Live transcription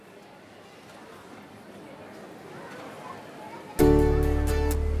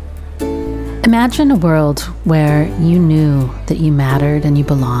Imagine a world where you knew that you mattered and you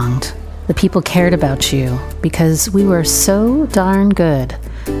belonged. The people cared about you because we were so darn good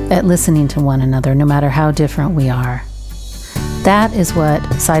at listening to one another, no matter how different we are. That is what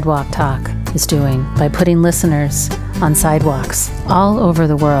Sidewalk Talk is doing by putting listeners on sidewalks all over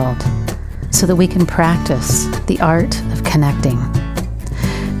the world so that we can practice the art of connecting.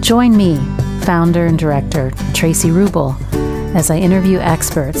 Join me, founder and director Tracy Rubel, as I interview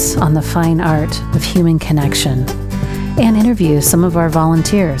experts on the fine art of human connection and interview some of our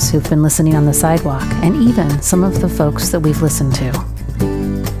volunteers who've been listening on the sidewalk and even some of the folks that we've listened to.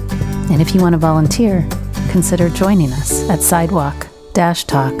 And if you want to volunteer, consider joining us at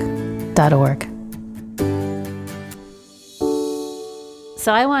sidewalk-talk.org.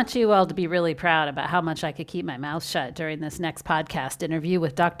 So I want you all to be really proud about how much I could keep my mouth shut during this next podcast interview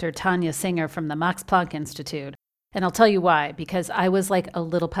with Dr. Tanja Singer from the Max Planck Institute. And I'll tell you why, because I was like a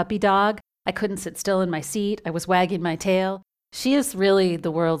little puppy dog. I couldn't sit still in my seat. I was wagging my tail. She is really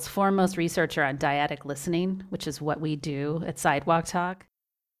the world's foremost researcher on dyadic listening, which is what we do at Sidewalk Talk.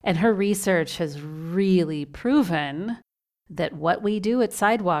 And her research has really proven that what we do at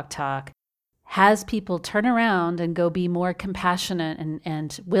Sidewalk Talk has people turn around and go be more compassionate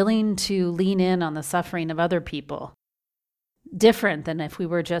and willing to lean in on the suffering of other people. Different than if we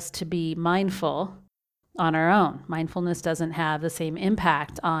were just to be mindful on our own. Mindfulness doesn't have the same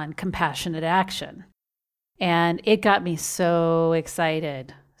impact on compassionate action. And it got me so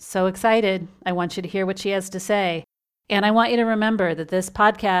excited. So excited. I want you to hear what she has to say. And I want you to remember that this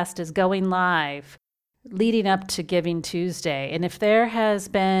podcast is going live leading up to Giving Tuesday. And if there has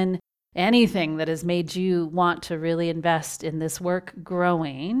been anything that has made you want to really invest in this work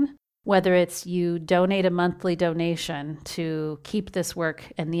growing, whether it's you donate a monthly donation to keep this work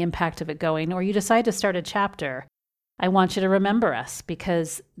and the impact of it going, or you decide to start a chapter, I want you to remember us,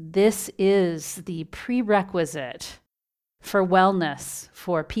 because this is the prerequisite for wellness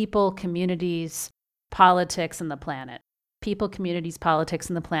for people, communities, politics, and the planet. People, communities, politics,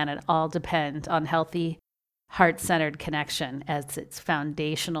 and the planet all depend on healthy, heart-centered connection as its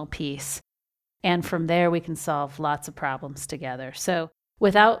foundational piece. And from there, we can solve lots of problems together. So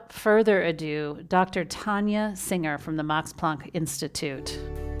without further ado, Dr. Tanja Singer from the Max Planck Institute.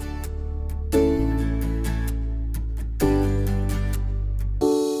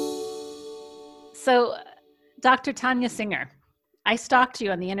 So, Dr. Tanja Singer, I stalked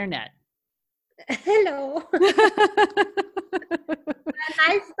you on the internet. Hello. A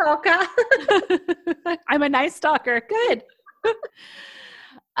nice stalker. I'm a nice stalker. Good.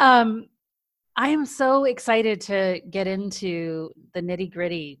 I am so excited to get into the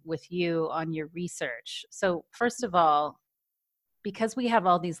nitty-gritty with you on your research. So first of all, because we have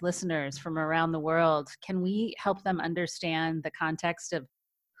all these listeners from around the world, can we help them understand the context of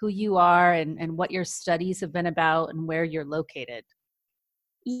who you are and what your studies have been about and where you're located?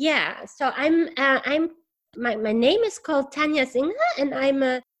 Yeah, so my name is called Tanja Singer, and I'm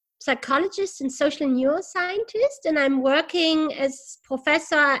a psychologist and social neuroscientist, and I'm working as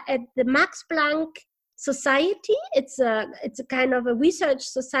professor at the Max Planck Society. It's a kind of a research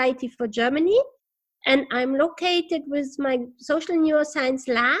society for Germany, and I'm located with my social neuroscience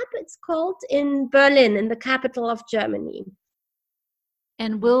lab, it's called, in Berlin, in the capital of Germany.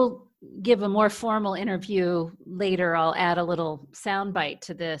 And we'll give a more formal interview later. I'll add a little soundbite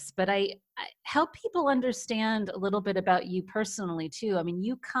to this, but I help people understand a little bit about you personally too. I mean,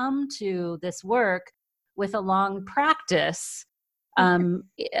 you come to this work with a long practice,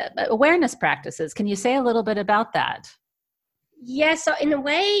 awareness practices. Can you say a little bit about that? Yeah, so in a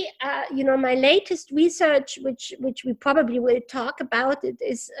way, my latest research, which we probably will talk about, it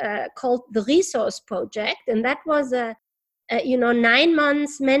is called the Resource Project, and that was a 9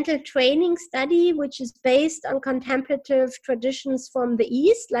 months mental training study, which is based on contemplative traditions from the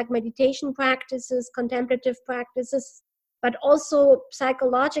East, like meditation practices, contemplative practices, but also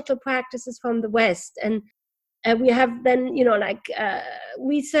psychological practices from the West. And we have then,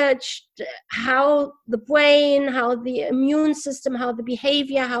 researched how the brain, how the immune system, how the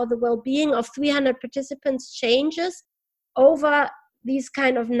behavior, how the well-being of 300 participants changes over these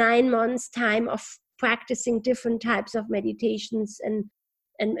kind of 9 months time of practicing different types of meditations and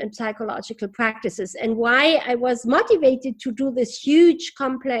psychological practices. And why I was motivated to do this huge,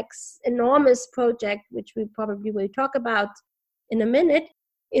 complex, enormous project, which we probably will talk about in a minute,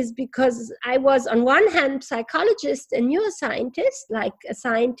 is because I was on one hand psychologist and neuroscientist, like a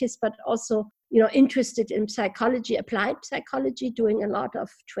scientist, but also interested in psychology, applied psychology, doing a lot of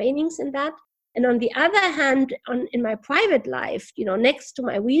trainings in that. And on the other hand, in my private life, next to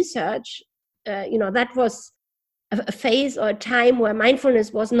my research, that was a phase or a time where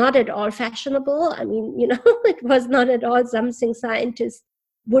mindfulness was not at all fashionable. I mean, it was not at all something scientists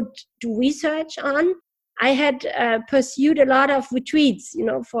would do research on. I had pursued a lot of retreats,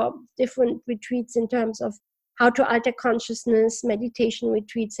 for different retreats in terms of how to alter consciousness, meditation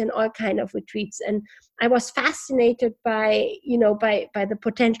retreats, and all kind of retreats. And I was fascinated by the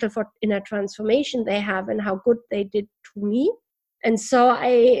potential for inner transformation they have and how good they did to me. And so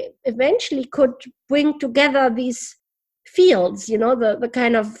I eventually could bring together these fields, the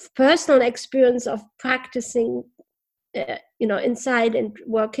kind of personal experience of practicing, inside and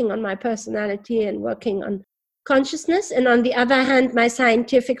working on my personality and working on consciousness. And on the other hand, my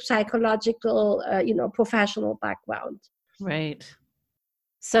scientific, psychological, professional background. Right.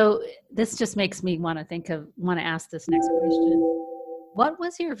 So this just makes me want to ask this next question. What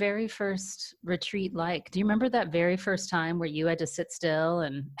was your very first retreat like? Do you remember that very first time where you had to sit still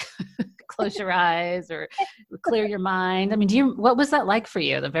and close your eyes or clear your mind? I mean, what was that like for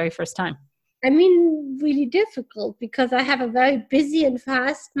you the very first time? I mean, really difficult, because I have a very busy and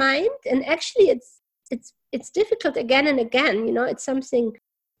fast mind, and actually it's difficult again and again. It's something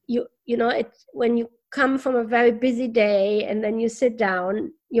when you come from a very busy day and then you sit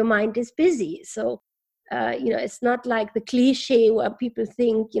down, your mind is busy. So it's not like the cliche where people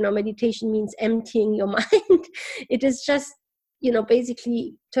think, meditation means emptying your mind. It is just,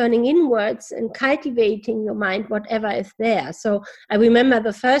 basically turning inwards and cultivating your mind, whatever is there. So I remember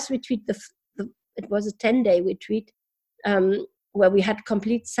the first retreat, it was a 10-day retreat, where we had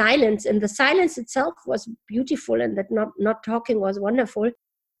complete silence. And the silence itself was beautiful, and that not talking was wonderful.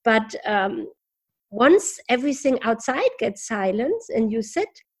 But once everything outside gets silent and you sit,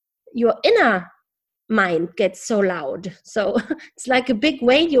 your inner mind gets so loud. So it's like a big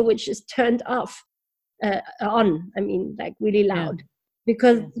radio which is turned off, on. I mean, like really loud,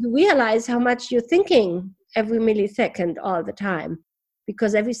 because you realize how much you're thinking every millisecond all the time,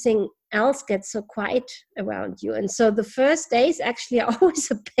 because everything else gets so quiet around you. And so the first days actually are always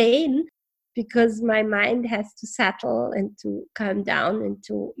a pain, because my mind has to settle and to calm down and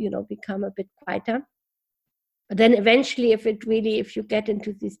to, become a bit quieter. But then eventually, if you get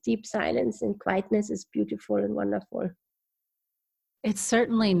into this deep silence and quietness, is beautiful and wonderful. It's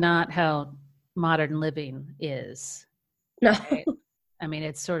certainly not how modern living is. No. Right? I mean,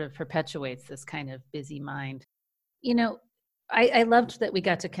 it sort of perpetuates this kind of busy mind. I loved that we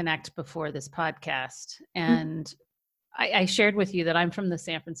got to connect before this podcast. And I shared with you that I'm from the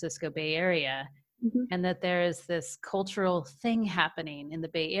San Francisco Bay Area, and that there is this cultural thing happening in the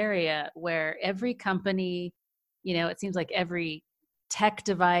Bay Area where every company, it seems like every tech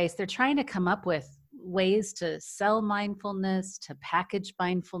device, they're trying to come up with ways to sell mindfulness, to package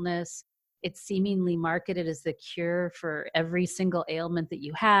mindfulness. It's seemingly marketed as the cure for every single ailment that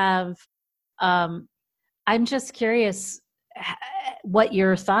you have. I'm just curious what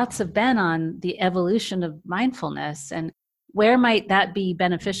your thoughts have been on the evolution of mindfulness, and where might that be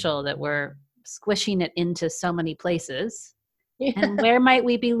beneficial, that we're squishing it into so many places, and where might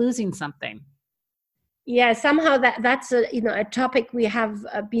we be losing something? Yeah, somehow that's a topic we have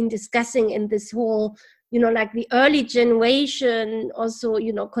been discussing in this whole, like the early generation, also,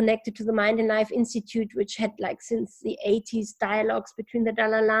 connected to the Mind and Life Institute, which had like since the 80s dialogues between the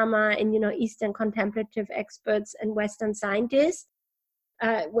Dalai Lama and, Eastern contemplative experts and Western scientists.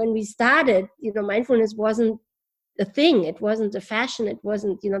 When we started, mindfulness wasn't a thing. It wasn't a fashion. It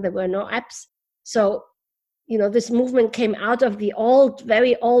wasn't, there were no apps. So, this movement came out of the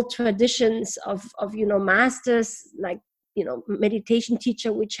very old traditions of masters, like, meditation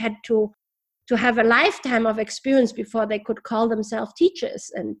teacher, which had to have a lifetime of experience before they could call themselves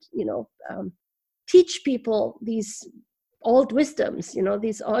teachers and, teach people these old wisdoms,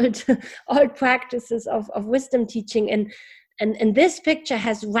 these old practices of wisdom teaching. And this picture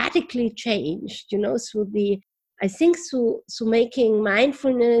has radically changed, through making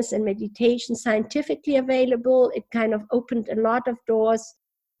mindfulness and meditation scientifically available. It kind of opened a lot of doors,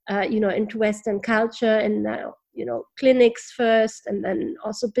 into Western culture, and now, clinics first, and then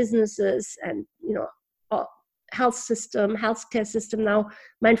also businesses, and, healthcare system. Now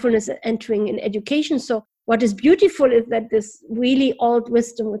mindfulness entering in education. So what is beautiful is that this really old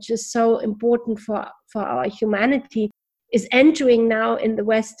wisdom, which is so important for our humanity, is entering now in the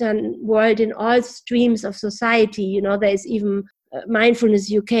Western world in all streams of society. There's even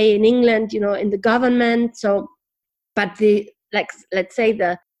Mindfulness UK in England, in the government. So, but let's say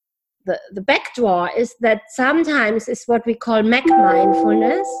the backdoor is that sometimes is what we call Mac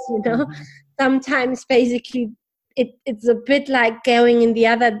mindfulness. Sometimes basically it's a bit like going in the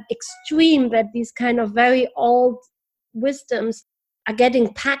other extreme, that these kind of very old wisdoms are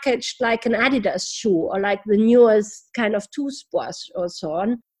getting packaged like an Adidas shoe or like the newest kind of toothbrush or so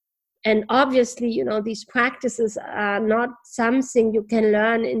on. And obviously, these practices are not something you can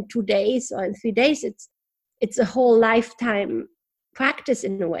learn in 2 days or in 3 days. It's a whole lifetime practice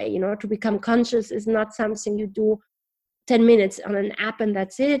in a way. To become conscious is not something you do 10 minutes on an app and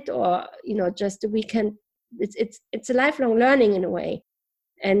that's it, or just a weekend. It's a lifelong learning in a way.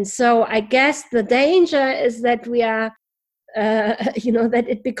 And so I guess the danger is that we are that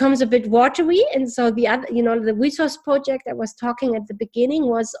it becomes a bit watery. And so the other, the resource project I was talking at the beginning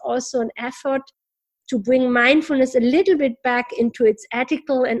was also an effort to bring mindfulness a little bit back into its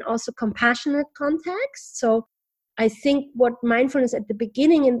ethical and also compassionate context. So I think what mindfulness at the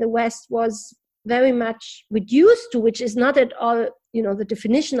beginning in the West was very much reduced to, which is not at all, the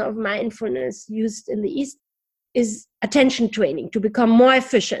definition of mindfulness used in the East, is attention training, to become more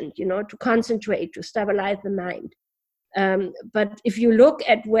efficient, to concentrate, to stabilize the mind. But if you look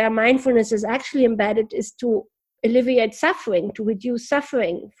at where mindfulness is actually embedded, is to alleviate suffering, to reduce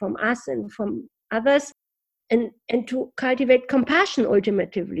suffering from us and from others, and to cultivate compassion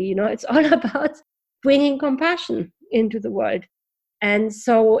ultimately. It's all about bringing compassion into the world. And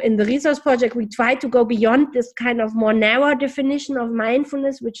so in the resource project, we try to go beyond this kind of more narrow definition of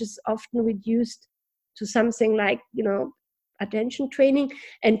mindfulness, which is often reduced to something like, attention training,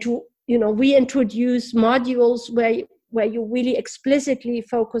 and to, we introduce modules where you really explicitly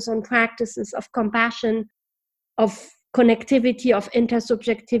focus on practices of compassion, of connectivity, of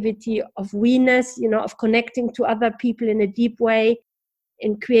intersubjectivity, of we-ness, of connecting to other people in a deep way,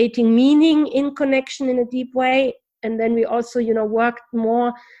 in creating meaning in connection in a deep way. And then we also, worked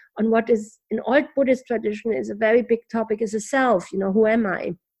more on what is, in old Buddhist tradition, is a very big topic, is a self. Who am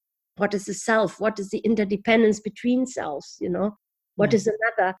I? What is the self? What is the interdependence between selves? What is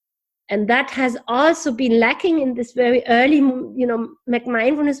another? And that has also been lacking in this very early,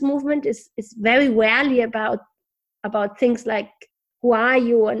 mindfulness movement is very rarely about things like who are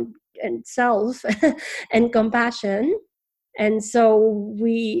you and self and compassion. And so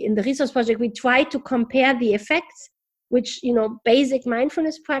we, in the resource project, we try to compare the effects which, basic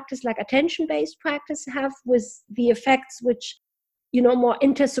mindfulness practice like attention-based practice have with the effects which, more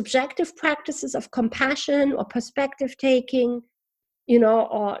intersubjective practices of compassion or perspective taking,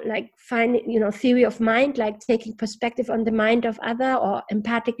 or like finding, theory of mind, like taking perspective on the mind of other, or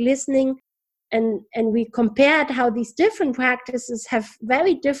empathic listening. And we compared how these different practices have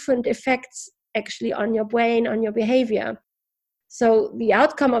very different effects actually on your brain, on your behavior. So the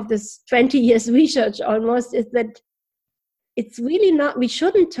outcome of this 20 years research almost is that it's really not, we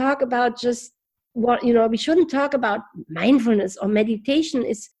shouldn't talk about just what, we shouldn't talk about mindfulness or meditation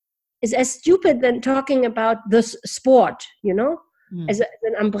is as stupid than talking about this sport, as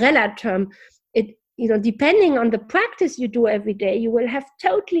an umbrella term. It, depending on the practice you do every day, you will have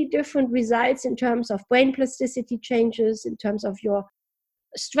totally different results in terms of brain plasticity changes, in terms of your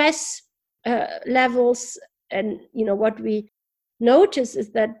stress levels. And, what we notice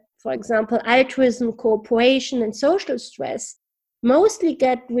is that, for example, altruism, cooperation, and social stress mostly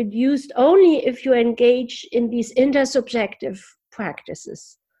get reduced only if you engage in these intersubjective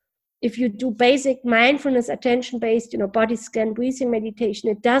practices. If you do basic mindfulness, attention-based, body scan, breathing meditation,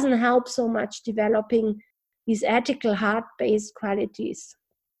 it doesn't help so much developing these ethical, heart-based qualities.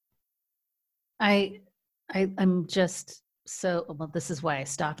 I'm just so, well, this is why I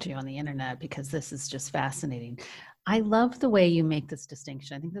stopped you on the internet, because this is just fascinating. I love the way you make this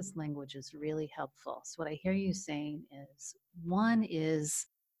distinction. I think this language is really helpful. So what I hear you saying is, one is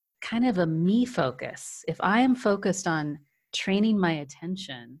kind of a me focus. If I am focused on training my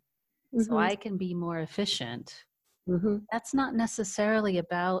attention so I can be more efficient, that's not necessarily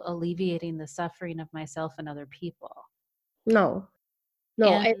about alleviating the suffering of myself and other people. No,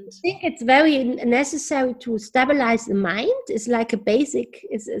 I think it's very necessary to stabilize the mind. It's like a basic,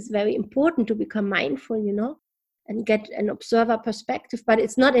 it's very important to become mindful, and get an observer perspective, but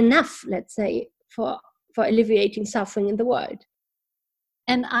it's not enough, let's say, for alleviating suffering in the world.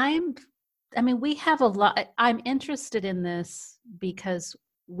 And we have a lot, I'm interested in this because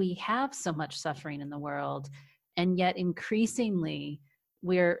we have so much suffering in the world, and yet increasingly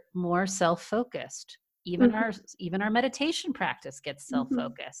we're more self-focused. Even our meditation practice gets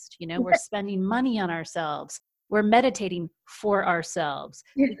self-focused. We're spending money on ourselves. We're meditating for ourselves.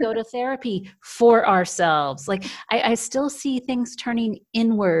 We go to therapy for ourselves. Like I still see things turning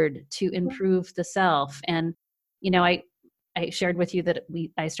inward to improve the self. And, I shared with you that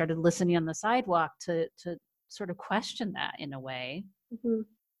I started listening on the sidewalk to sort of question that in a way.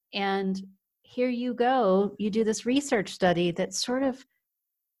 And here you go, you do this research study that sort of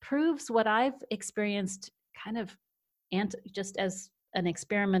proves what I've experienced kind of and just as an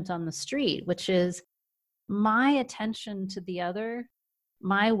experiment on the street, which is my attention to the other,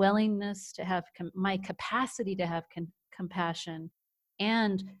 my willingness to have, my capacity to have compassion,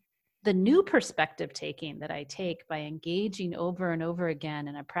 and the new perspective taking that I take by engaging over and over again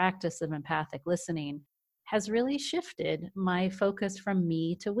in a practice of empathic listening has really shifted my focus from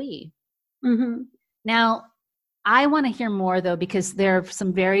me to we. Mm-hmm. Now, I want to hear more, though, because there are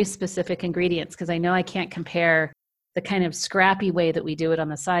some very specific ingredients, because I know I can't compare the kind of scrappy way that we do it on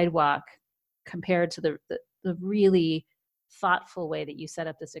the sidewalk compared to the really thoughtful way that you set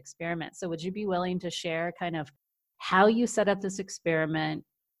up this experiment. So would you be willing to share kind of how you set up this experiment,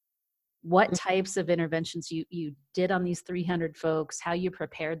 what types of interventions you did on these 300 folks, how you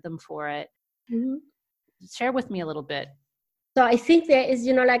prepared them for it? Mm-hmm. Share with me a little bit. So I think there is,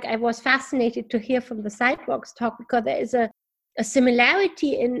 like I was fascinated to hear from the sidewalks talk, because there is a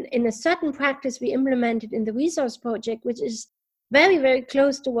similarity in a certain practice we implemented in the resource project, which is very, very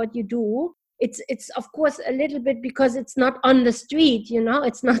close to what you do. It's of course a little bit because it's not on the street,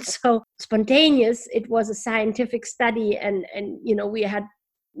 it's not so spontaneous. It was a scientific study, and we had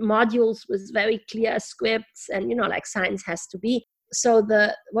modules with very clear scripts, and like science has to be. So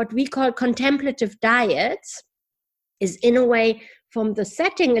what we call contemplative diets is in a way from the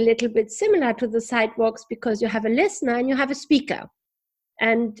setting a little bit similar to the sidewalks, because you have a listener and you have a speaker.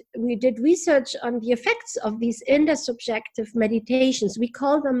 And we did research on the effects of these intersubjective meditations. We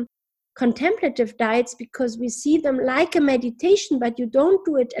call them contemplative diets because we see them like a meditation, but you don't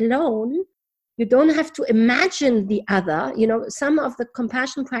do it alone. You don't have to imagine the other. Some of the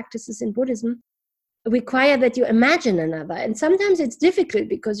compassion practices in Buddhism require that you imagine another. And sometimes it's difficult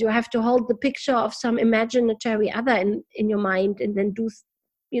because you have to hold the picture of some imaginary other in your mind, and then do,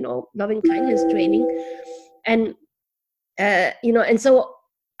 loving kindness training. And, and so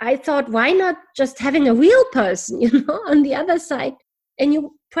I thought, why not just having a real person, on the other side, and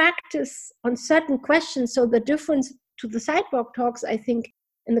you practice on certain questions. So the difference to the sidewalk talks, I think,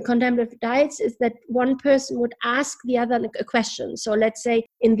 in the contemplative diets is that one person would ask the other a question. So let's say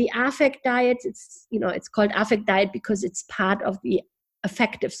in the affect diet, it's called affect diet because it's part of the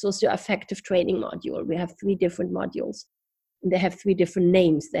affective, socio-affective training module. We have 3 different modules, and they have 3 different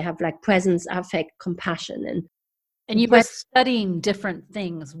names. They have like presence, affect, compassion. And you were studying different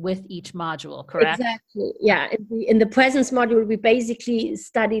things with each module, correct? Exactly. Yeah. In the presence module, we basically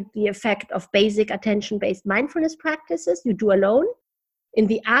studied the effect of basic attention-based mindfulness practices you do alone. In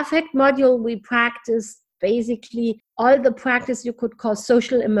the affect module, we practice basically all the practice you could call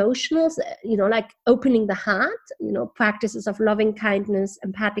social emotionals, like opening the heart, practices of loving kindness,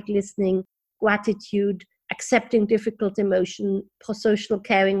 empathic listening, gratitude, accepting difficult emotion, pro-social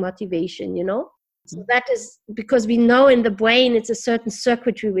caring, motivation, So that is because we know in the brain it's a certain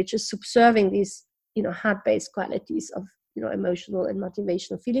circuitry which is subserving these, heart-based qualities of, emotional and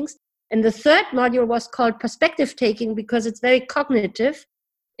motivational feelings. And the 3rd module was called perspective taking because it's very cognitive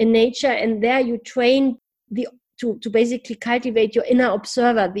in nature. And there you train to basically cultivate your inner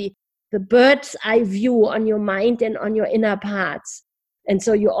observer, the bird's eye view on your mind and on your inner parts. And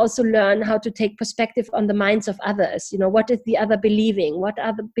so you also learn how to take perspective on the minds of others. What is the other believing? What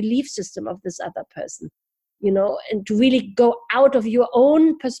are the belief system of this other person? And to really go out of your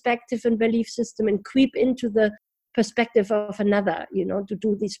own perspective and belief system and creep into the perspective of another, to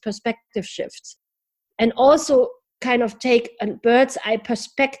do these perspective shifts. And also kind of take a bird's eye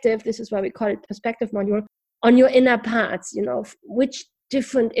perspective, this is why we call it perspective module, on your inner parts, which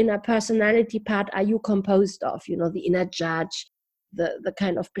different inner personality part are you composed of, the inner judge, the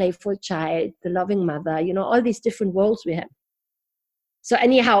kind of playful child, the loving mother, all these different roles we have. So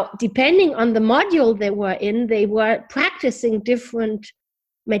anyhow, depending on the module they were in, they were practicing different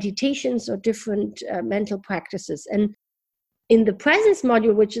meditations or different mental practices. And in the presence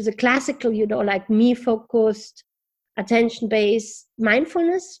module, which is a classical, like me-focused, attention-based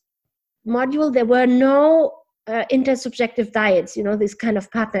mindfulness module, there were no intersubjective diets, these kind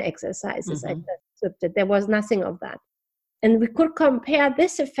of partner exercises. Mm-hmm. There was nothing of that. And we could compare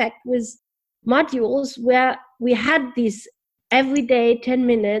this effect with modules where we had these everyday 10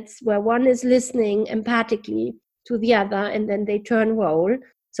 minutes where one is listening empathically to the other, and then they turn role.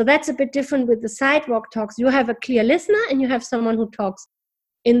 So that's a bit different with the sidewalk talks. You have a clear listener and you have someone who talks.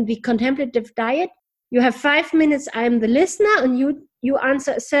 In the contemplative diet, you have 5 minutes, I'm the listener, and you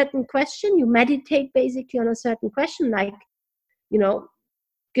answer a certain question. You meditate basically on a certain question, like,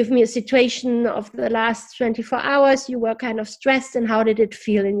 give me a situation of the last 24 hours. You were kind of stressed, and how did it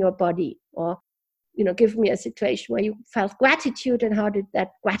feel in your body? Or, give me a situation where you felt gratitude, and how did that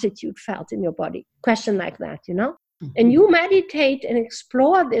gratitude felt in your body? Question like that, Mm-hmm. And you meditate and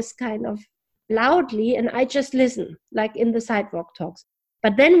explore this kind of loudly and I just listen, like in the sidewalk talks.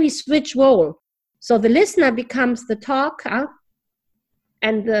 But then we switch role. So the listener becomes the talker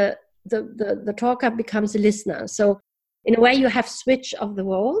and the talker becomes the listener. So in a way you have switch of the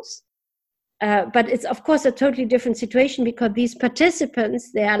roles. But it's of course a totally different situation because these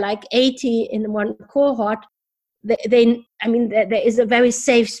participants, they are like 80 in one cohort. There is a very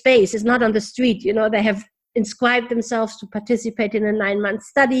safe space. It's not on the street. They have inscribed themselves to participate in a 9-month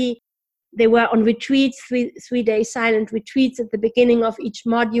study. They were on retreats, three-day silent retreats at the beginning of each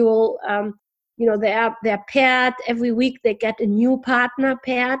module. They are paired every week. They get a new partner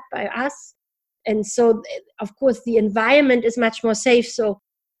paired by us, and so of course the environment is much more safe.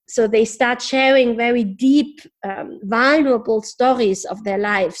 So they start sharing very deep, vulnerable stories of their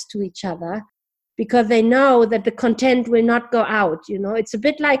lives to each other, because they know that the content will not go out. It's a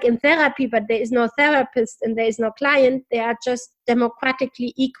bit like in therapy, but there is no therapist and there is no client. They are just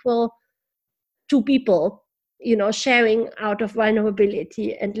democratically equal two people, sharing out of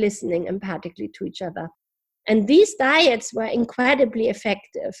vulnerability and listening empathically to each other. And these diets were incredibly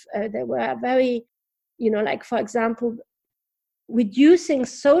effective. They were very, like, for example, reducing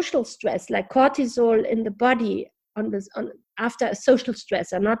social stress, like cortisol in the body after a social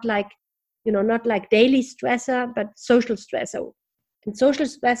stressor, not like daily stressor, but social stressor. And social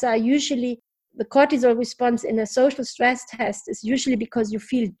stressor are usually, the cortisol response in a social stress test is usually because you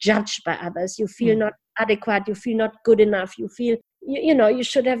feel judged by others, you feel not adequate, you feel not good enough, you feel, you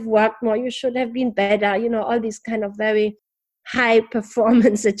should have worked more, you should have been better, all these kind of very high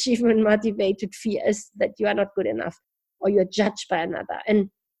performance, achievement motivated fears that you are not good enough or you're judged by another. And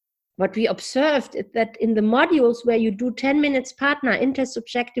what we observed is that in the modules where you do 10 minutes partner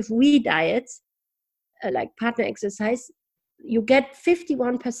intersubjective re-diets, like partner exercise, you get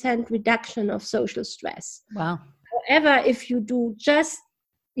 51% reduction of social stress. Wow. However, if you do just,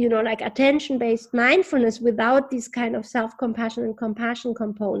 like attention-based mindfulness without these kind of self-compassion and compassion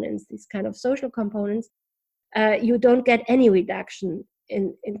components, these kind of social components, you don't get any reduction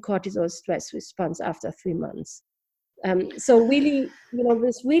in cortisol stress response after 3 months. So really,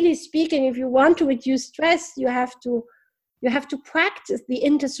 this really speaking, if you want to reduce stress, you have to practice the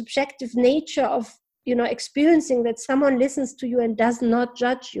intersubjective nature of, experiencing that someone listens to you and does not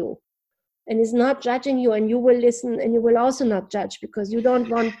judge you and is not judging you, and you will listen and you will also not judge because you don't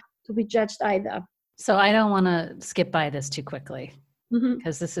want to be judged either. So I don't want to skip by this too quickly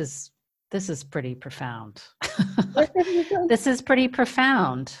because this is pretty profound. This is pretty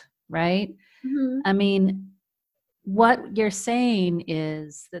profound, right? Mm-hmm. I mean, what you're saying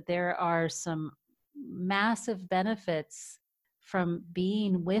is that there are some massive benefits from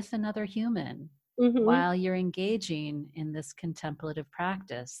being with another human while you're engaging in this contemplative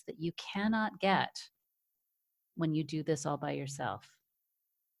practice that you cannot get when you do this all by yourself.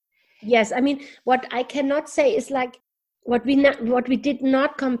 Yes, I mean, what I cannot say is like what we did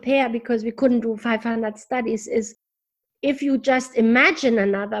not compare because we couldn't do 500 studies is if you just imagine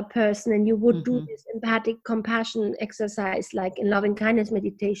another person and you would do this empathic compassion exercise, like in loving kindness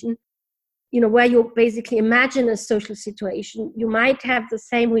meditation, where you basically imagine a social situation, you might have the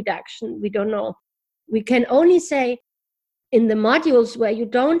same reduction. We don't know. We can only say in the modules where you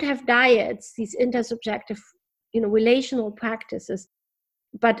don't have diets, these intersubjective, relational practices,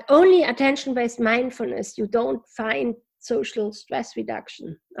 but only attention-based mindfulness, you don't find social stress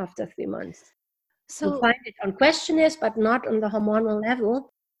reduction after 3 months. So you find it on questionnaires, but not on the hormonal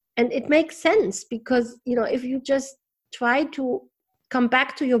level. And it makes sense because, if you just try to come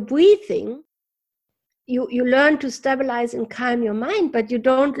back to your breathing, you learn to stabilize and calm your mind, but you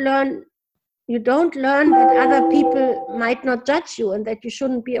don't learn that other people might not judge you and that you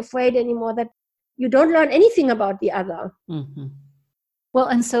shouldn't be afraid anymore, that you don't learn anything about the other. Mm-hmm. Well,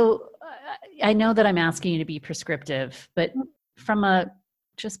 and so I know that I'm asking you to be prescriptive, but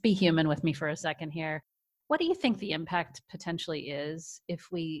just be human with me for a second here. What do you think the impact potentially is if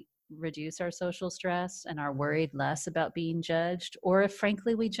we reduce our social stress and are worried less about being judged, or if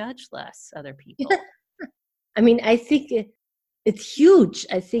frankly we judge less other people? I mean, I think it's huge.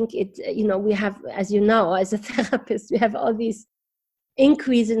 I think we have, as as a therapist, we have all these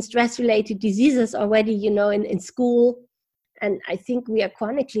increase in stress-related diseases already, in school. And I think we are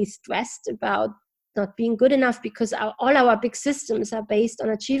chronically stressed about not being good enough because all our big systems are based on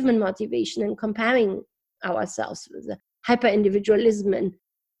achievement motivation and comparing ourselves with the hyper-individualism and,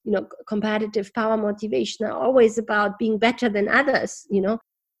 competitive power motivation are always about being better than others,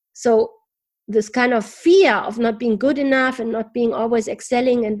 So this kind of fear of not being good enough and not being always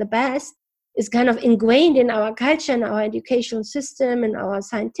excelling and the best is kind of ingrained in our culture and our educational system and our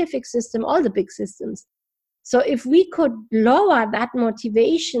scientific system, all the big systems. So if we could lower that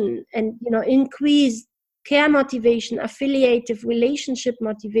motivation and, increase care motivation, affiliative relationship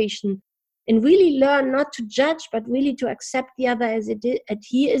motivation, and really learn not to judge, but really to accept the other as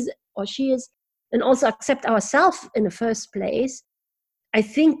he is or she is, and also accept ourselves in the first place, I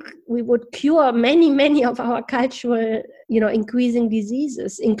think we would cure many, many of our cultural, increasing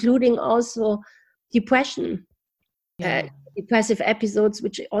diseases, including also depression, depressive episodes,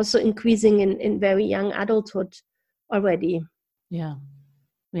 which are also increasing in very young adulthood already. Yeah.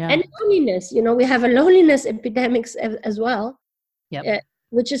 And loneliness, we have a loneliness epidemics as well,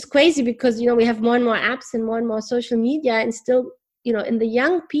 which is crazy because, we have more and more apps and more social media, and still, in the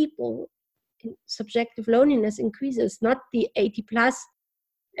young people, subjective loneliness increases, not the 80 plus.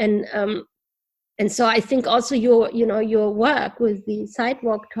 And so I think also your work with the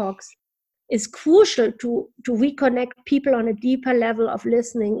sidewalk talks is crucial to reconnect people on a deeper level of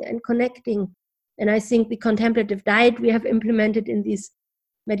listening and connecting. And I think the contemplative diet we have implemented in these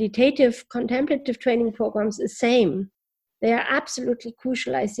meditative contemplative training programs is same. They are absolutely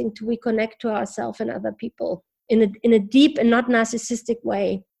crucial, I think, to reconnect to ourselves and other people in a deep and not narcissistic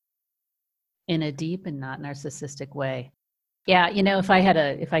way. In a deep and not narcissistic way. Yeah,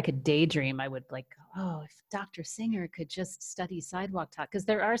 if I could daydream, I would if Dr. Singer could just study sidewalk talk, because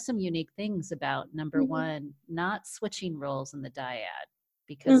there are some unique things about, number one, not switching roles in the dyad,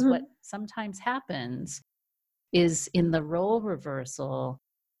 because what sometimes happens is in the role reversal,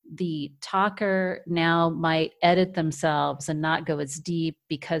 the talker now might edit themselves and not go as deep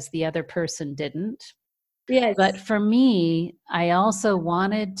because the other person didn't. Yes. But for me, I also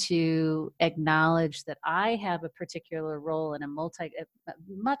wanted to acknowledge that I have a particular role in a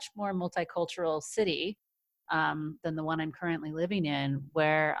much more multicultural city than the one I'm currently living in,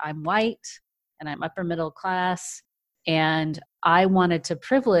 where I'm white and I'm upper middle class. And I wanted to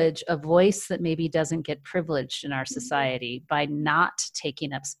privilege a voice that maybe doesn't get privileged in our society by not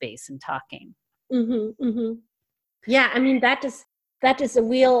taking up space and talking. Yeah, I mean, that is a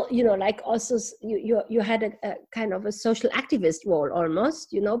real, also you had a kind of a social activist role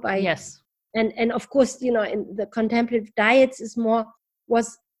almost, by yes, and of course, in the contemplative diets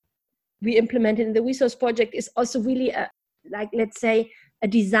was we implemented in the resource project is also really let's say a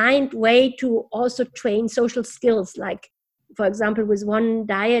designed way to also train social skills. Like, for example, with one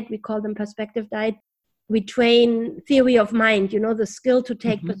diet, we call them perspective diet, we train theory of mind, the skill to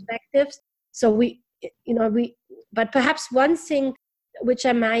take perspectives. So but perhaps one thing which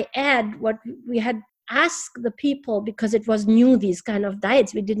I might add, what we had asked the people, because it was new, these kind of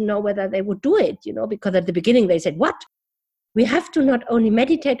diets, we didn't know whether they would do it, because at the beginning they said, what? We have to not only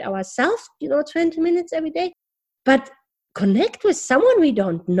meditate ourselves, 20 minutes every day, but connect with someone we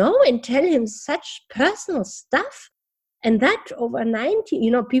don't know and tell him such personal stuff. And that over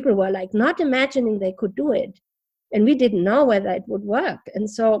 90, people were not imagining they could do it. And we didn't know whether it would work. And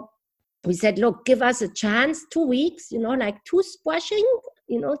so we said, look, give us a chance, 2 weeks, like toothbrushing,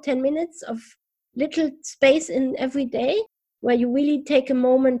 10 minutes of little space in every day where you really take a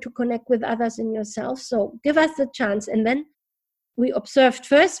moment to connect with others and yourself. So give us a chance. And then we observed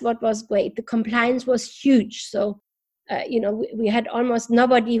first what was great. The compliance was huge. So, we had almost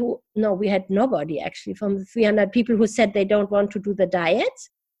nobody we had nobody actually from the 300 people who said they don't want to do the diets.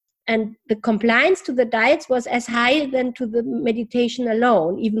 And the compliance to the diets was as high than to the meditation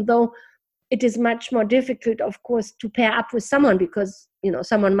alone, even though it is much more difficult, of course, to pair up with someone because,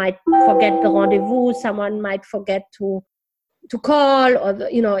 someone might forget the rendezvous, someone might forget to call, or,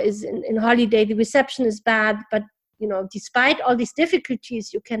 is in holiday, the reception is bad. But, despite all these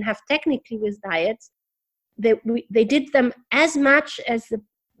difficulties you can have technically with diets, they did them as much as the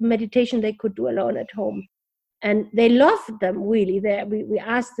meditation they could do alone at home. And they loved them, really. We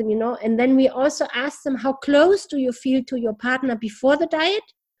asked them, and then we also asked them, how close do you feel to your partner before the diet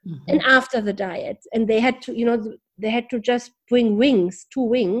and after the diet? And they had to, just bring wings, 2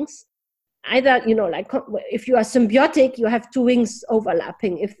 wings. Either, if you are symbiotic, you have 2 wings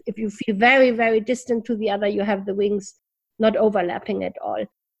overlapping. If you feel very, very distant to the other, you have the wings not overlapping at all.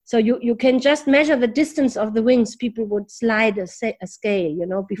 So you can just measure the distance of the wings. People would slide a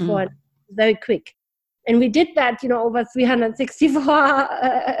scale, before, very quick. And we did that, over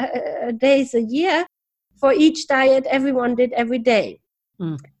 364 days a year for each diet. Everyone did every day.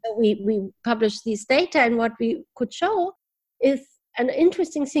 So we published these data, and what we could show is an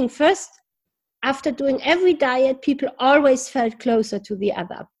interesting thing. First, after doing every diet, people always felt closer to the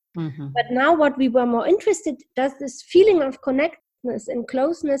other. But now what we were more interested, does this feeling of connectedness and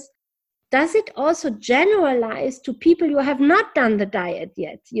closeness, does it also generalize to people who have not done the diet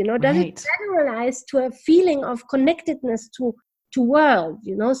yet? Does it generalize to a feeling of connectedness to world?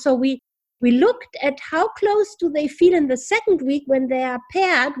 So we we looked at how close do they feel in the second week when they are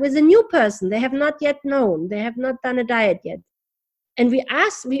paired with a new person they have not yet known, they have not done a diet yet. And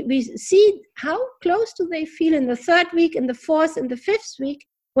we see how close do they feel in the third week, in the fourth, in the fifth week,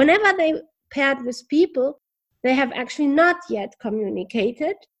 whenever they paired with people they have actually not yet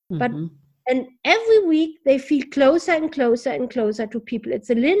communicated, but and every week they feel closer and closer and closer to people. It's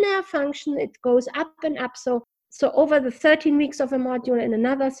a linear function. It goes up and up. So over the 13 weeks of a module and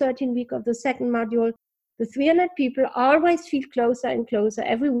another 13 week of the second module, the 300 people always feel closer and closer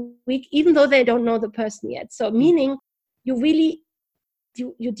every week, even though they don't know the person yet. So meaning you really,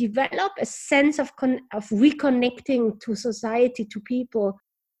 you develop a sense of reconnecting to society, to people,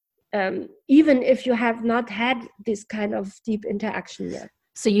 even if you have not had this kind of deep interaction yet.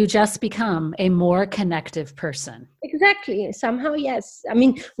 So you just become a more connective person. Exactly. Somehow, yes. I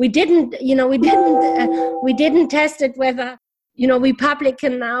mean, we didn't test it whether,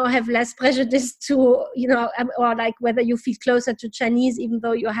 Republican now have less prejudice to, or like whether you feel closer to Chinese, even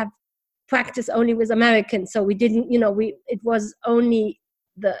though you have practice only with Americans. So we didn't, it was only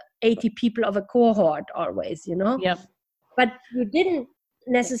the 80 people of a cohort always, Yep. But you didn't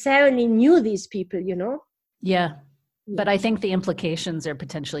necessarily knew these people, Yeah. But I think the implications are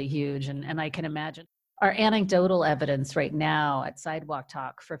potentially huge. And I can imagine our anecdotal evidence right now at Sidewalk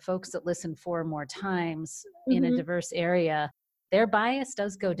Talk for folks that listen 4 or more times in a diverse area, their bias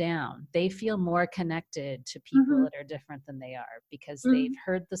does go down. They feel more connected to people that are different than they are because they've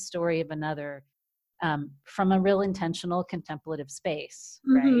heard the story of another from a real intentional contemplative space,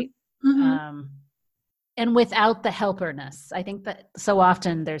 right? And without the helperness. I think that so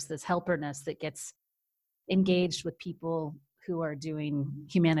often there's this helperness that gets engaged with people who are doing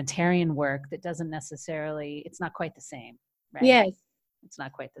humanitarian work that doesn't necessarily, it's not quite the same, right? Yes. It's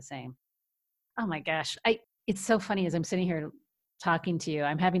not quite the same. Oh my gosh. It's so funny as I'm sitting here talking to you,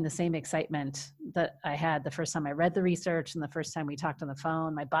 I'm having the same excitement that I had the first time I read the research and the first time we talked on the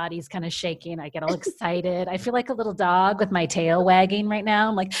phone. My body's kind of shaking. I get all excited. I feel like a little dog with my tail wagging right now.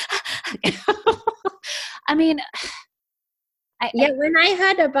 I'm like, I mean, when I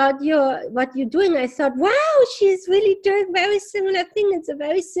heard about what you're doing, I thought, wow, she's really doing very similar thing. It's a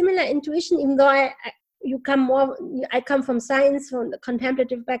very similar intuition, even though I come from science, from the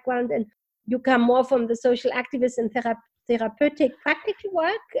contemplative background, and you come more from the social activist and therapeutic practical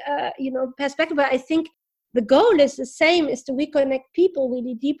work, perspective. But I think the goal is the same: is to reconnect people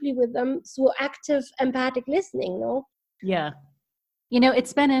really deeply with them through active empathic listening. No? Yeah.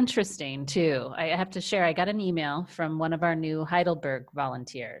 It's been interesting too. I have to share, I got an email from one of our new Heidelberg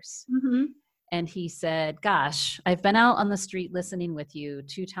volunteers. And he said, gosh, I've been out on the street listening with you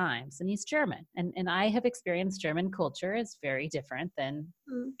 2 times. And he's German. And I have experienced German culture as very different than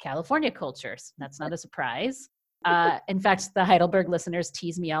California cultures. That's not a surprise. In fact, the Heidelberg listeners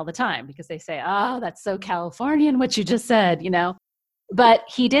tease me all the time because they say, oh, that's so Californian what you just said, But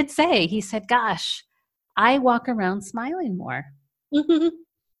he did say, he said, gosh, I walk around smiling more.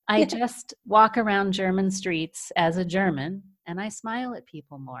 I just walk around German streets as a German and I smile at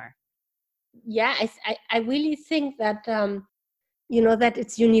people more. Yeah, I really think that, that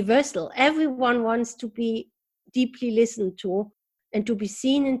it's universal. Everyone wants to be deeply listened to and to be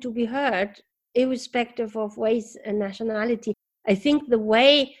seen and to be heard, irrespective of race and nationality. I think the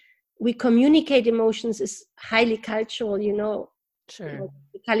way we communicate emotions is highly cultural, Sure.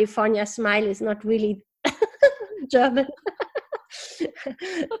 The California smile is not really German.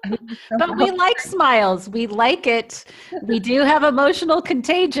 But we like smiles. We like it. We do have emotional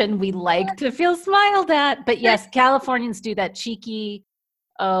contagion. We like to feel smiled at. But yes, Californians do that cheeky,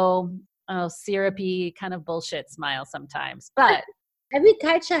 syrupy kind of bullshit smile sometimes. But every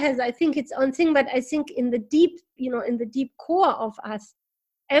culture has, I think, its own thing. But I think in the deep, in the deep core of us,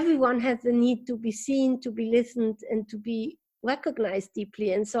 everyone has the need to be seen, to be listened, and to be recognized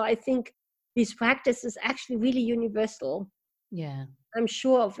deeply. And so I think this practice is actually really universal. Yeah. I'm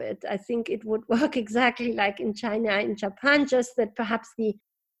sure of it. I think it would work exactly like in China, in Japan, just that perhaps the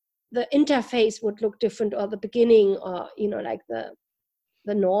interface would look different, or the beginning, or, like the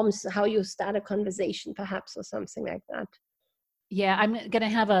norms, how you start a conversation perhaps, or something like that. Yeah, I'm going to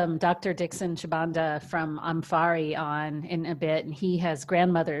have Dr. Dixon Chibanda from Amfari on in a bit, and he has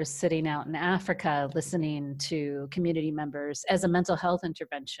grandmothers sitting out in Africa listening to community members as a mental health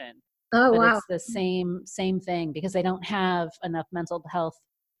intervention. Oh, but wow. It's the same thing because they don't have enough mental health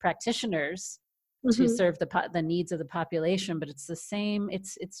practitioners to serve the needs of the population. But it's the same.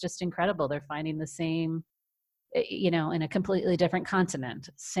 It's just incredible. They're finding the same, in a completely different continent,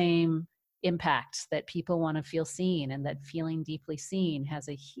 same impact, that people want to feel seen, and that feeling deeply seen has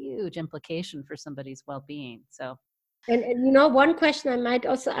a huge implication for somebody's well-being. So And one question I might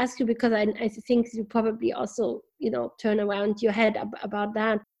also ask you, because I think you probably also, turn around your head about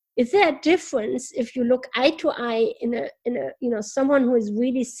that. Is there a difference if you look eye to eye in a someone who is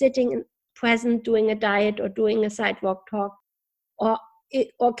really sitting and present doing a diet or doing a sidewalk talk,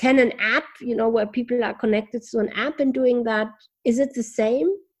 or can an app, where people are connected to an app and doing that, is it the same?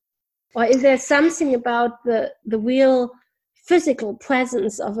 Or is there something about the real physical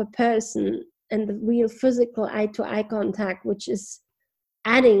presence of a person and the real physical eye-to-eye contact, which is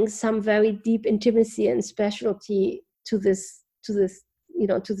adding some very deep intimacy and specialty to this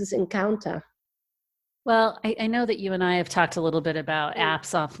encounter? Well, I know that you and I have talked a little bit about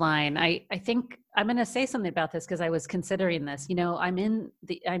apps offline. I think I'm going to say something about this because I was considering this. I'm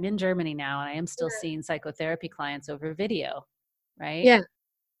in Germany now, and I am still seeing psychotherapy clients over video, right? Yeah.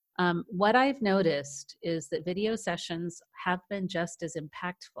 What I've noticed is that video sessions have been just as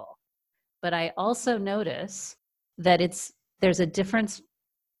impactful, but I also notice that there's a difference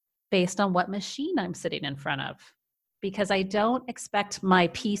based on what machine I'm sitting in front of, because I don't expect my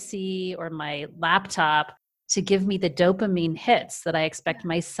PC or my laptop to give me the dopamine hits that I expect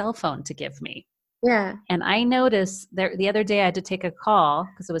my cell phone to give me. Yeah. And I noticed the other day I had to take a call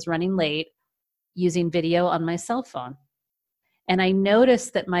because it was running late using video on my cell phone. And I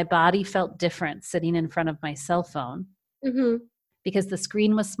noticed that my body felt different sitting in front of my cell phone because the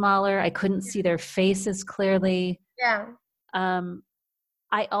screen was smaller. I couldn't see their faces clearly. Yeah.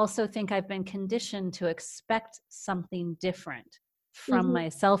 I also think I've been conditioned to expect something different from my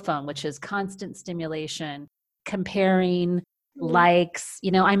cell phone, which is constant stimulation, comparing, likes.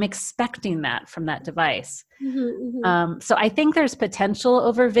 I'm expecting that from that device. So I think there's potential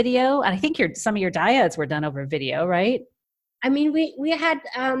over video. And I think some of your dyads were done over video, right? I mean, we had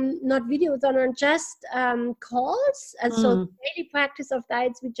not videos on, just calls. And so daily practice of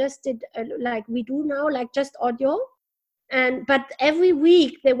diets, we just did like we do now, like just audio. But every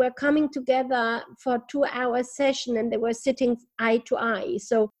week they were coming together for a 2-hour session, and they were sitting eye to eye.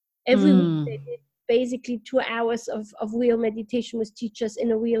 So every week they did basically 2 hours of real meditation with teachers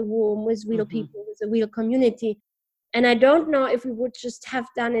in a real room with real people, with a real community. And I don't know if we would just have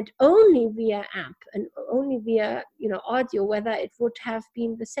done it only via app and only via, audio, whether it would have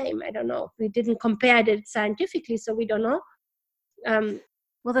been the same. I don't know. We didn't compare it scientifically, so we don't know.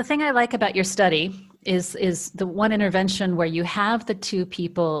 Well, the thing I like about your study is the one intervention where you have the two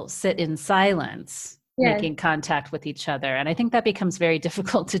people sit in silence, making contact with each other. And I think that becomes very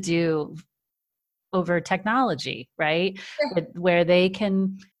difficult to do over technology, right? Where they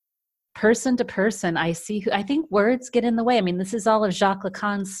can, person to person, I think words get in the way. I mean, this is all of Jacques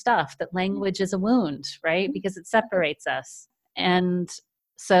Lacan's stuff, that language is a wound, right? Because it separates us. And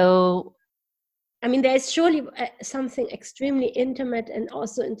so, I mean, there's surely something extremely intimate, and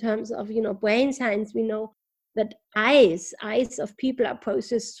also in terms of, brain science, we know that eyes of people are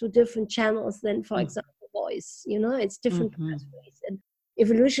processed through different channels than, for example, voice. It's different pathways. And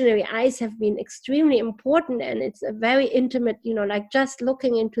evolutionary eyes have been extremely important, and it's a very intimate, like just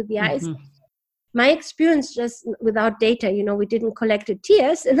looking into the eyes. My experience, just without data, we didn't collect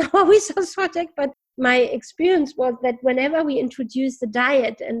tears in our research project, but my experience was that whenever we introduced the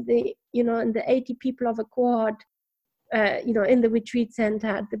diet and and the 80 people of a cohort, in the retreat center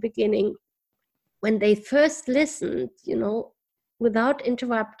at the beginning, when they first listened, without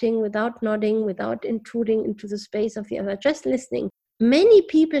interrupting, without nodding, without intruding into the space of the other, just listening, many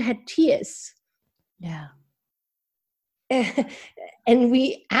people had tears. Yeah. And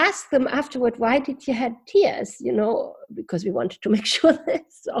we asked them afterward, why did you have tears? Because we wanted to make sure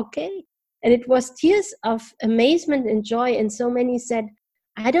that's okay. And it was tears of amazement and joy. And so many said,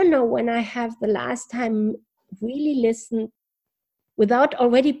 I don't know when I have the last time really listened without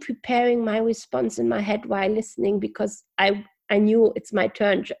already preparing my response in my head while listening, because I knew it's my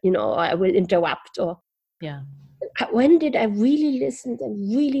turn, or I will interrupt. Or when did I really listen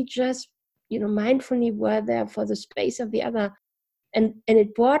and really just, mindfully were there for the space of the other? And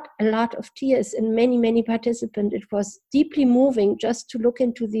it brought a lot of tears in many, many participants. It was deeply moving just to look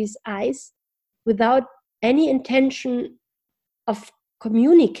into these eyes without any intention of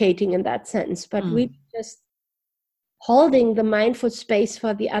communicating in that sense, but really just holding the mindful space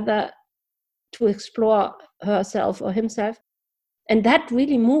for the other to explore herself or himself. And that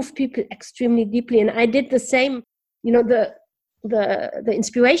really moved people extremely deeply. And I did the same. The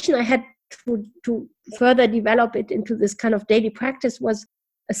inspiration I had to further develop it into this kind of daily practice was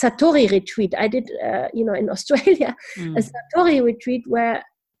a Satori retreat. I did, in Australia, a Satori retreat where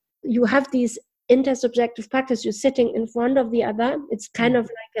you have these intersubjective practice. You're sitting in front of the other. It's kind of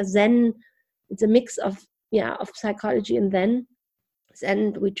like a Zen. It's a mix of psychology and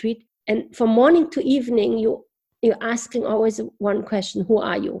Zen retreat. And from morning to evening, you you're asking always one question: who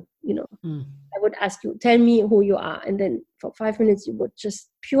are you? Mm. I would ask you, tell me who you are, and then for 5 minutes you would just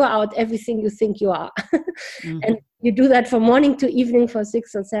pour out everything you think you are. And you do that from morning to evening for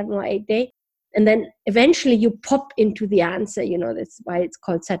 6 or 7 or 8 days, and then eventually you pop into the answer. That's why it's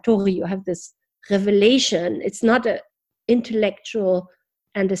called Satori. You have this revelation. It's not an intellectual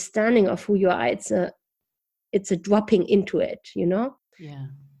understanding of who you are. It's a dropping into it. Yeah.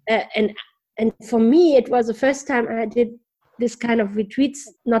 And for me, it was the first time I did this kind of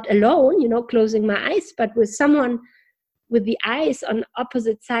retreats, not alone, closing my eyes, but with someone with the eyes on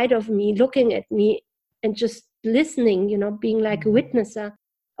opposite side of me, looking at me and just listening, being like a witnesser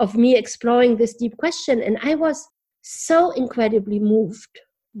of me exploring this deep question. And I was so incredibly moved.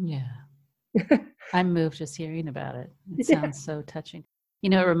 Yeah. I'm moved just hearing about it. It sounds so touching.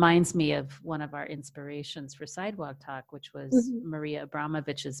 It reminds me of one of our inspirations for Sidewalk Talk, which was Maria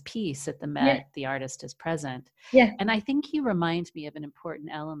Abramovich's piece at the Met, The Artist is Present. Yeah. And I think you remind me of an important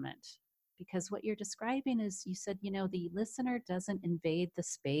element, because what you're describing is, you said, the listener doesn't invade the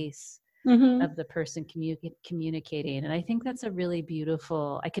space of the person communicating. And I think that's a really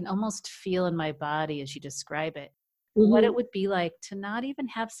beautiful, I can almost feel in my body as you describe it, what it would be like to not even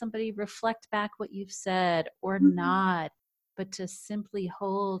have somebody reflect back what you've said or nod, but to simply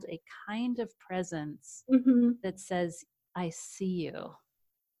hold a kind of presence that says, I see you.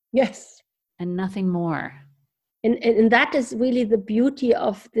 Yes. And nothing more. And that is really the beauty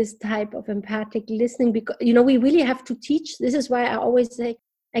of this type of empathic listening, because, we really have to teach. This is why I always say,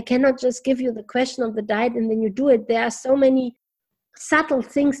 I cannot just give you the question of the diet and then you do it. There are so many subtle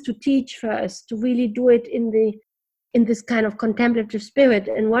things to teach first to really do it in this kind of contemplative spirit.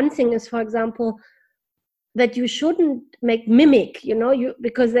 And one thing is, for example, that you shouldn't make mimic,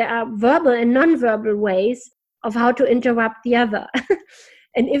 because there are verbal and non-verbal ways of how to interrupt the other.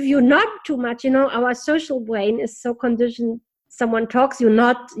 And if you nod too much, our social brain is so conditioned. Someone talks, you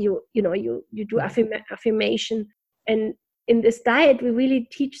nod, you do affirmation. And in this diet, we really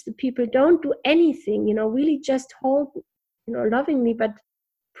teach the people, don't do anything, really just hold, lovingly, but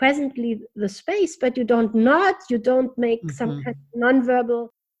presently the space, but you don't nod, you don't make some kind of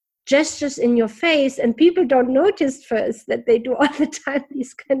non-verbal gestures in your face, and people don't notice first that they do all the time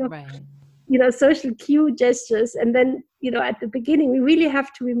these kind of social cue gestures. And then at the beginning we really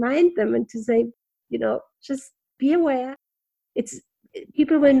have to remind them and to say, just be aware.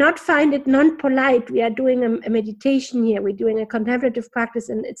 People will not find it non-polite. We are doing a meditation here, we're doing a contemplative practice,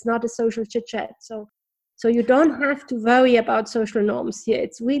 and it's not a social chit-chat. So you don't have to worry about social norms here.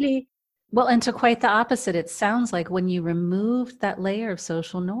 It's really, well, and to quite the opposite, it sounds like when you removed that layer of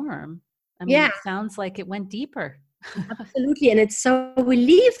social norm, it sounds like it went deeper. Absolutely. And it's so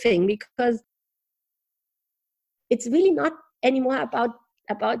relieving, because it's really not anymore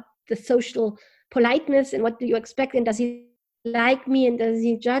about the social politeness and what do you expect, and does he like me, and does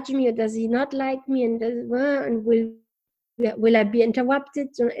he judge me, or does he not like me, and will I be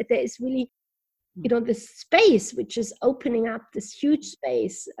interrupted? So there is really, this space which is opening up, this huge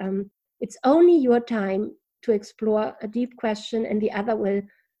space. It's only your time to explore a deep question, and the other will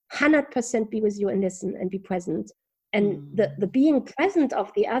 100% be with you and listen and be present. And the being present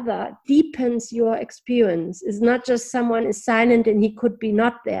of the other deepens your experience. It's not just someone is silent and he could be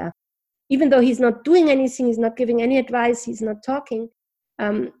not there. Even though he's not doing anything, he's not giving any advice, he's not talking.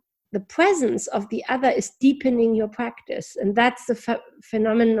 The presence of the other is deepening your practice. And that's the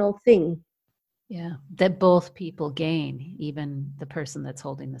phenomenal thing. Yeah, that both people gain, even the person that's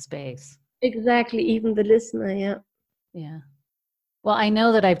holding the space. Exactly, even the listener, Yeah. Well, I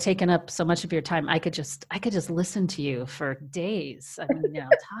know that I've taken up so much of your time. I could just listen to you for days. I mean,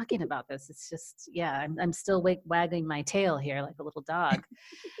 talking about this, it's just, I'm still wagging my tail here like a little dog.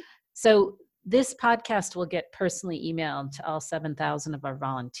 So this podcast will get personally emailed to all 7,000 of our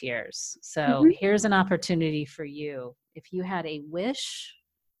volunteers. So here's an opportunity for you. If you had a wish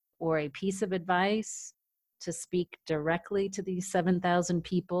or a piece of advice to speak directly to these 7,000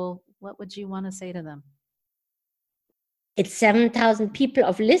 people, what would you want to say to them? It's 7,000 people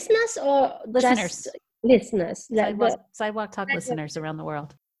of listeners or listeners? Just listeners. Sidewalk Talk listeners around the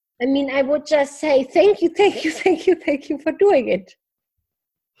world. I mean, I would just say thank you for doing it.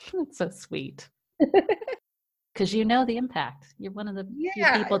 That's so sweet. Because the impact. You're one of the few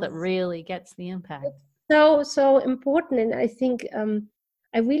people that really gets the impact. So important. And I think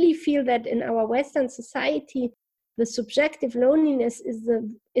I really feel that in our Western society, the subjective loneliness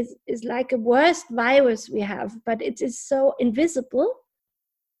is like a worst virus we have, but it is so invisible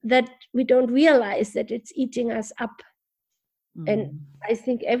that we don't realize that it's eating us up. And I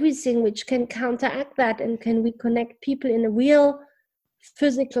think everything which can counteract that and can reconnect people in a real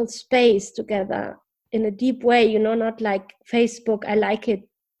physical space together in a deep way, you know, not like Facebook, I like it,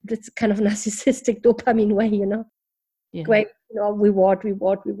 this kind of narcissistic dopamine way, you know. Yeah. Great, you know, reward,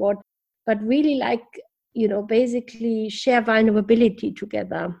 but really like, you know, basically share vulnerability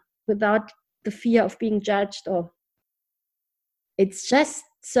together without the fear of being judged. Or it's just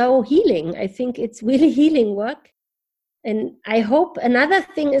so healing. I think it's really healing work. And I hope another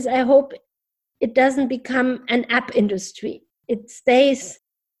thing is, I hope it doesn't become an app industry. It stays,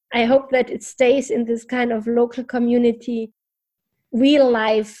 I hope that it stays in this kind of local community, real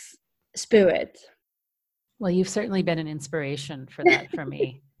life spirit. Well, you've certainly been an inspiration for that for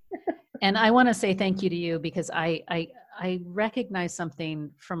me. And I want to say thank you to you, because I recognize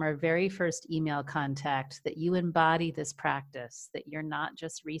something from our very first email contact, that you embody this practice, that you're not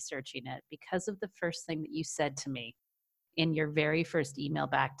just researching it, because of the first thing that you said to me in your very first email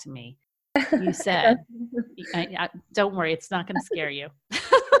back to me. You said, don't worry, it's not going to scare you.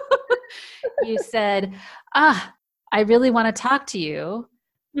 You said, I really want to talk to you,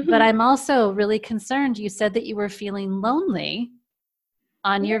 but I'm also really concerned. You said that you were feeling lonely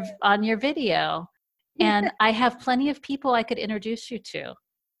on your video, and I have plenty of people I could introduce you to.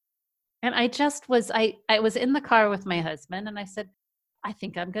 And I just was, I was in the car with my husband, and I said, I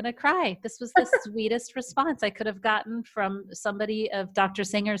think I'm going to cry. This was the sweetest response I could have gotten from somebody of Dr.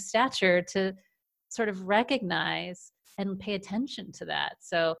 Singer's stature, to sort of recognize and pay attention to that.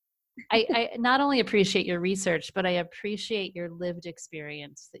 So I not only appreciate your research, but I appreciate your lived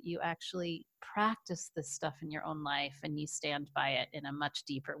experience, that you actually practice this stuff in your own life and you stand by it in a much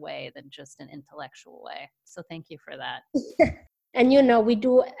deeper way than just an intellectual way. So thank you for that. And, you know, we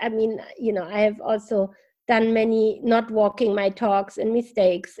do, I mean, you know, I have also done many not walking my talks and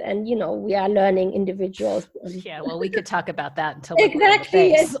mistakes, and, you know, we are learning individuals. Yeah, well, we could talk about that until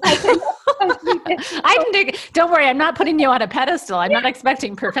exactly. Don't worry, I'm not putting you on a pedestal. I'm not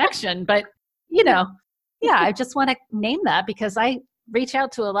expecting perfection, but, you know, yeah, I just want to name that, because I reach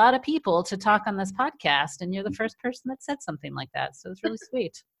out to a lot of people to talk on this podcast, and you're the first person that said something like that. So it's really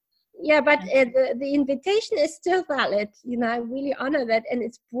sweet. Yeah, but the invitation is still valid. You know, I really honor that, and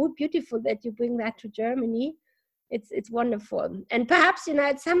it's beautiful that you bring that to Germany. It's wonderful. And perhaps, you know,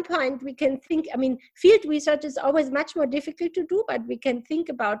 at some point we can think, I mean, field research is always much more difficult to do, but we can think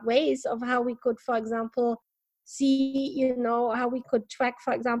about ways of how we could, for example, see, you know, how we could track,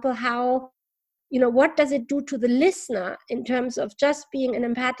 for example, how, you know, what does it do to the listener in terms of just being an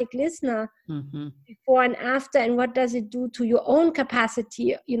empathic listener before and after, and what does it do to your own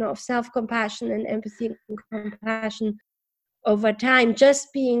capacity, you know, of self-compassion and empathy and compassion over time,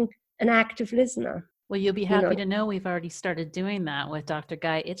 just being an active listener. Well, you'll be happy to know we've already started doing that with Dr.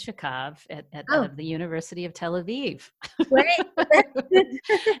 Guy Itchikov at the University of Tel Aviv. Great.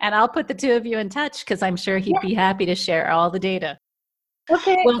 And I'll put the two of you in touch, because I'm sure he'd be happy to share all the data.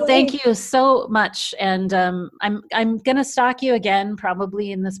 Okay. Well, thank you so much. And I'm going to stalk you again,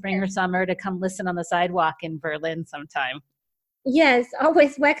 probably in the spring or summer, to come listen on the sidewalk in Berlin sometime. Yes,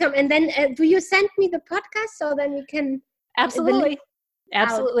 always welcome. And then do you send me the podcast so then we can... Absolutely.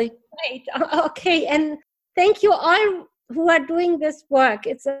 Absolutely. Great. Okay. And thank you all who are doing this work.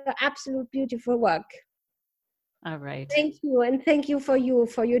 It's an absolute beautiful work. All right. Thank you. And thank you for your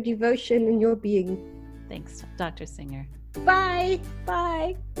devotion and your being. Thanks, Dr. Singer. Bye.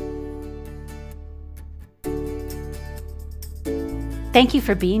 Bye. Thank you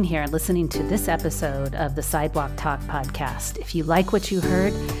for being here and listening to this episode of the Sidewalk Talk podcast. If you like what you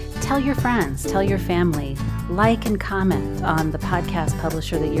heard, tell your friends, tell your family, like and comment on the podcast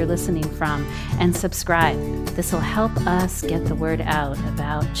publisher that you're listening from, and subscribe. This will help us get the word out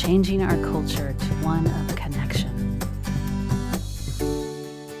about changing our culture to one of connection.